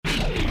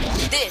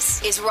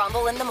This is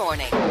Rumble in the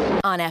Morning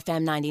on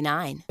FM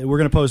 99. We're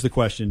going to pose the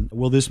question,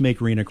 will this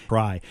make Rina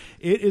cry?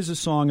 It is a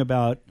song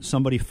about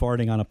somebody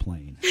farting on a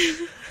plane.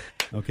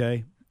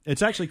 Okay?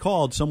 It's actually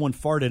called Someone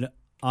Farted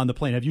on the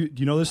Plane. Do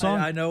you know this song?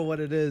 I know what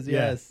it is,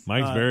 yes.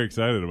 Mike's very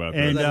excited about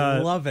this. And I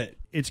love it.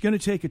 It's going to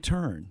take a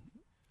turn.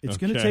 It's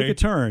going to take a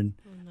turn.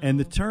 And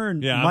the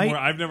turn might...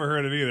 I've never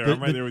heard it either. I'm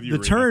right there with you,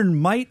 The turn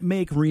might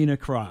make Rina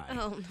cry.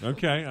 Oh.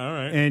 Okay, all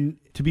right. And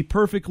to be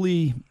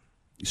perfectly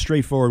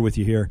straightforward with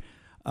you here,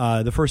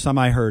 the first time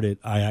I heard it,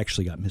 I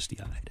actually got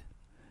misty-eyed.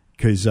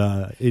 Because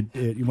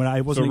when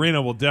I wasn't... So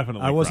Rina will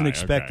definitely I wasn't cry.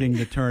 expecting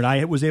the turn.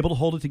 I was able to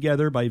hold it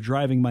together by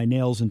driving my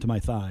nails into my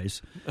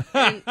thighs.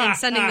 and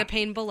sending the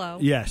pain below.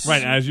 Yes.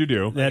 Right, as you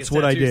do. That's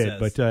what I did.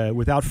 Says. But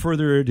without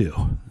further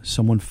ado,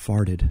 someone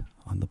farted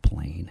on the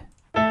plane.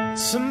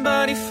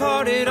 Somebody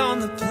farted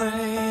on the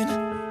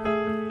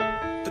plane,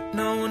 but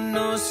no one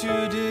knows who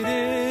did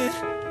it.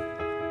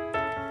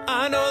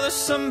 I know there's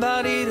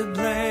somebody to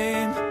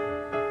blame,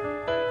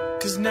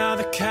 'cause now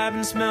the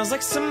cabin smells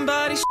like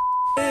somebody's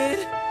shit.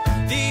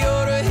 The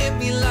odor hit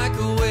me like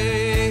a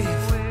wave,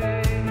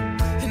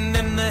 and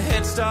then the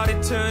head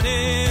started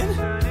turning.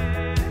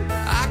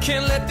 I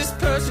can't let this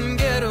person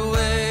get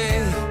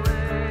away,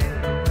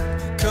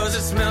 'cause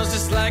it smells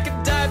just like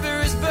a diaper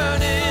is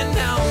burning.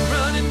 Now I'm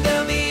running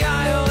down the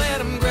aisle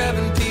and I'm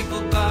grabbing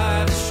people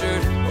by the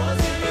shirt. Was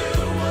it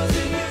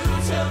you,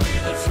 tell me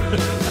the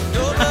truth.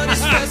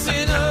 Nobody's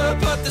messing up,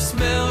 but the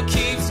smell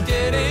keeps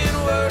getting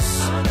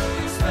worse. I know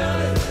you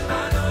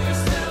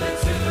smell it,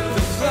 too.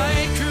 The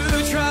flight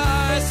crew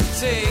tries to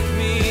take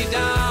me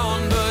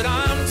down, but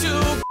I'm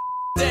too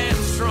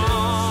damn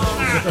strong.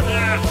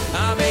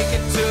 I make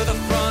it to the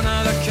front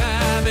of the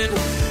cabin,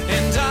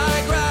 and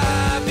I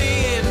grab the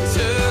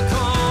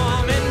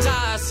intercom, and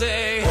I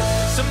say,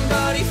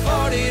 somebody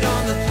farted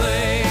on the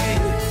plane.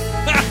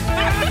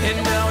 And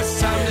now it's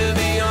time to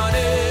be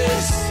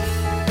honest.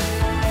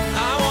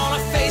 I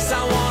want a face,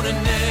 I want a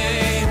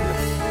name.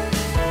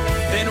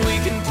 Then we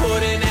can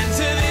put an end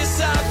to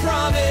this, I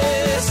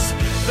promise.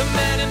 The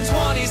man in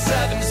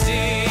 27C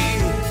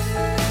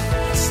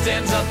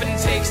stands up and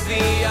takes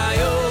the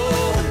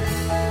aisle.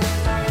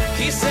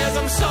 He says,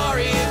 I'm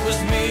sorry, it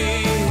was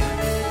me.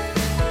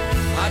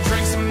 I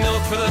drank some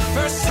milk for the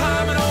first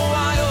time in a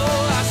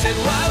while. I said,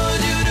 why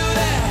would you do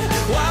that?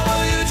 Why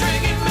were you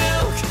drinking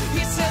milk?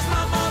 He says,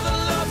 my mother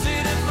loves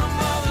it and my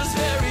mother's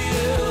very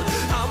ill.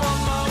 I'm on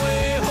my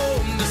way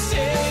home to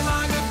say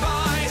my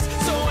goodbyes.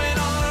 So in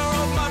honor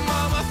of my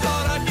mom, I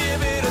thought I'd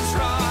give it a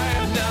try.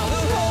 Now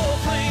the whole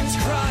plane's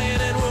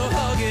crying and we're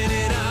hugging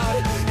it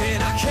out. And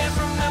I can't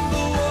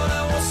remember what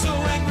I was so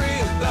angry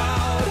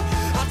about.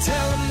 I'll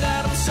tell him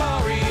that I'm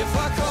sorry if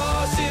I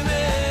caused him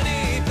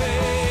any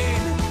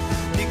pain,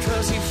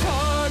 because he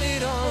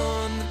farted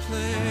on the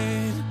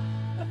plane.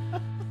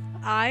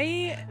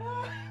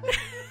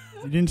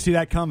 You didn't see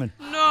that coming.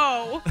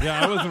 No.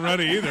 Yeah, I wasn't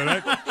ready either.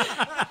 That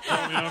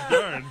caught me off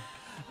guard.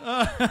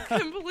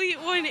 Complete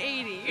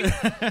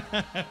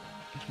 180.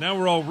 Now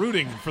we're all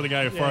rooting for the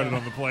guy who farted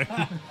on the plane.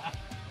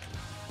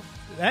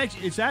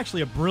 It's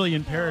actually a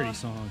brilliant parody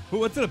song.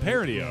 What's it a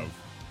parody of?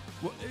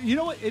 Well, you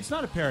know what? It's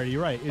not a parody.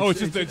 You're right. It's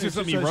just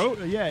something you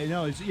wrote? Yeah,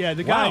 no.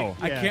 The Wow.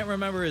 guy. I can't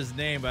remember his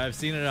name, but I've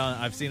seen it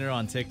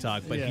on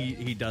TikTok. But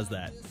he does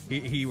that.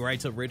 He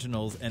writes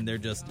originals, and they're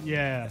just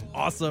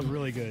awesome,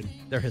 really good.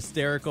 They're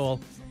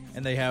hysterical,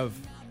 and they have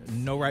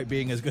no right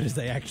being as good as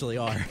they actually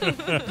are.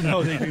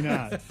 No, they do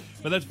not.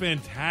 But that's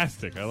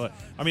fantastic. I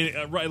mean,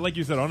 like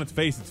you said, on its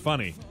face, it's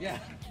funny. Yeah.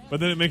 But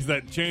then it makes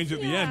that change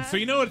at the end. So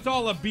you know it's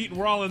all upbeat and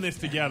we're all in this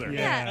together.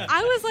 Yeah.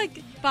 I was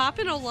like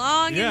bopping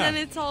along, Yeah. and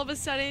then it's all of a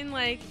sudden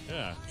like,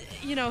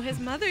 his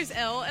mother's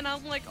ill, and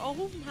I'm like,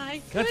 oh my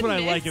goodness. That's what I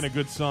like in a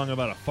good song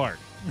about a fart.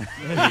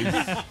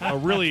 A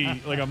really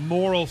a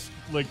moral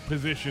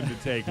position to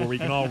take where we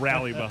can all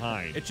rally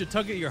behind. It should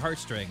tug at your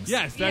heartstrings.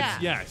 Yes,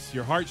 yes.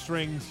 Your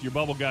heartstrings, your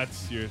bubble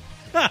guts, your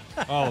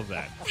all of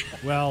that.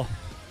 Well,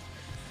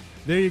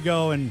 there you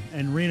go. And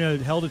Rina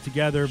held it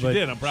together. She but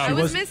did. I'm proud I of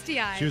her. was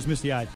misty-eyed. She was misty-eyed.